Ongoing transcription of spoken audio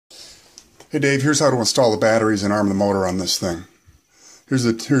Hey Dave, here's how to install the batteries and arm the motor on this thing. Here's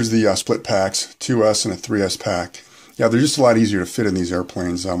the split packs, 2S and a 3S pack. Yeah, they're just a lot easier to fit in these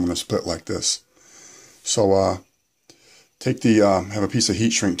airplanes when they're split like this. So take the have a piece of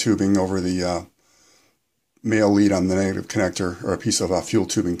heat shrink tubing over the male lead on the negative connector, or a piece of fuel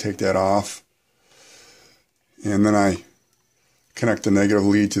tubing. Take that off, and then I connect the negative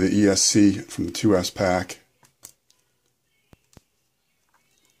lead to the ESC from the 2S pack.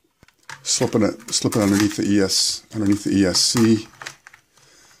 Slip it underneath the ESC.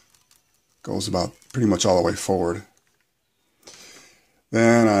 Goes about pretty much all the way forward.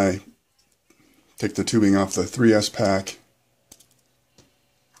 Then I take the tubing off the 3S pack,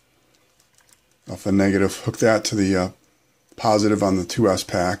 off the negative, hook that to the positive on the 2S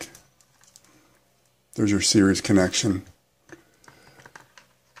pack. There's your series connection.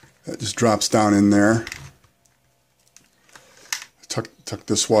 That just drops down in there. Tuck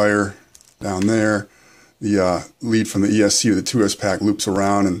this wire down there. The lead from the ESC to the 2S pack loops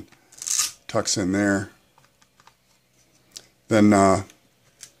around and tucks in there. Then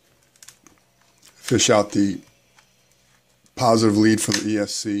fish out the positive lead from the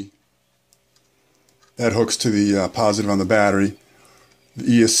ESC. That hooks to the positive on the battery.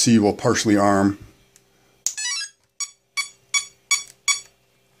 The ESC will partially arm.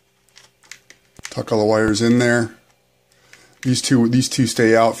 Tuck all the wires in there. These two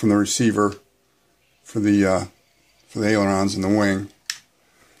stay out from the receiver for the ailerons and the wing.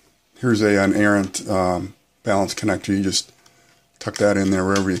 Here's an errant balance connector. You just tuck that in there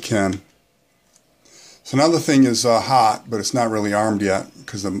wherever you can. So now the thing is hot, but it's not really armed yet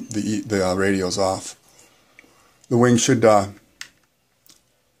because the radio's off. The wing should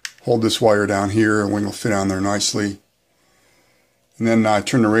hold this wire down here. The wing will fit on there nicely. And then I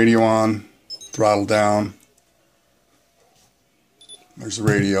turn the radio on, throttle down. There's the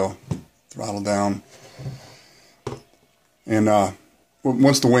radio, throttle down. And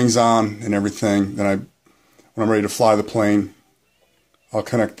once the wing's on and everything, then when I'm ready to fly the plane, I'll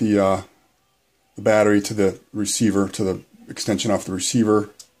connect the battery to the receiver, to the extension off the receiver.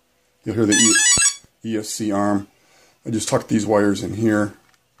 You'll hear the ESC arm. I just tuck these wires in here,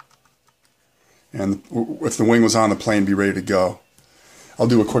 and if the wing was on the plane, be ready to go. I'll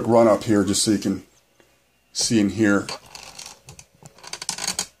do a quick run up here just so you can see and hear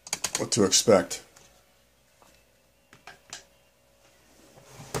what to expect.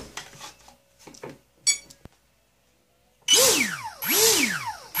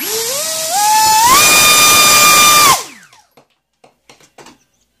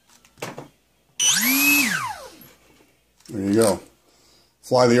 There you go.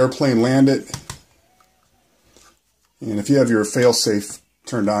 Fly the airplane, land it, and if you have your fail-safe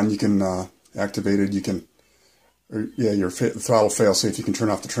turned on, you can activate it. You can, your throttle fail-safe. You can turn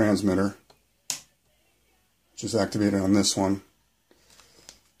off the transmitter. Just activate it on this one.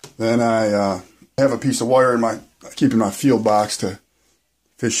 Then I have a piece of wire I keep in my field box to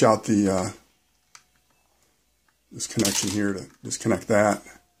fish out the this connection here, to disconnect that.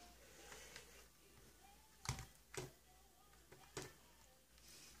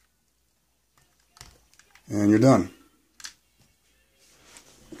 And you're done.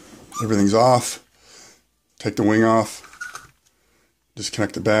 Everything's off. Take the wing off.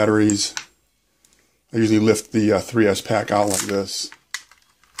 Disconnect the batteries. I usually lift the 3S pack out like this.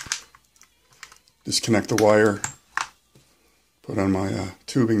 Disconnect the wire. Put on my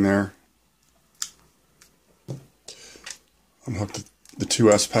tubing there. Unhook the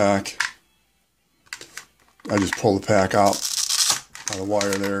 2S pack. I just pull the pack out by the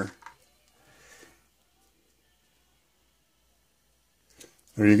wire there.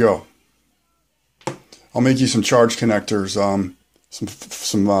 There you go. I'll make you some charge connectors, some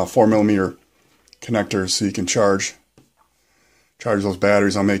 4mm connectors, so you can charge those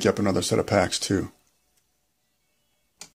batteries. I'll make you up another set of packs too.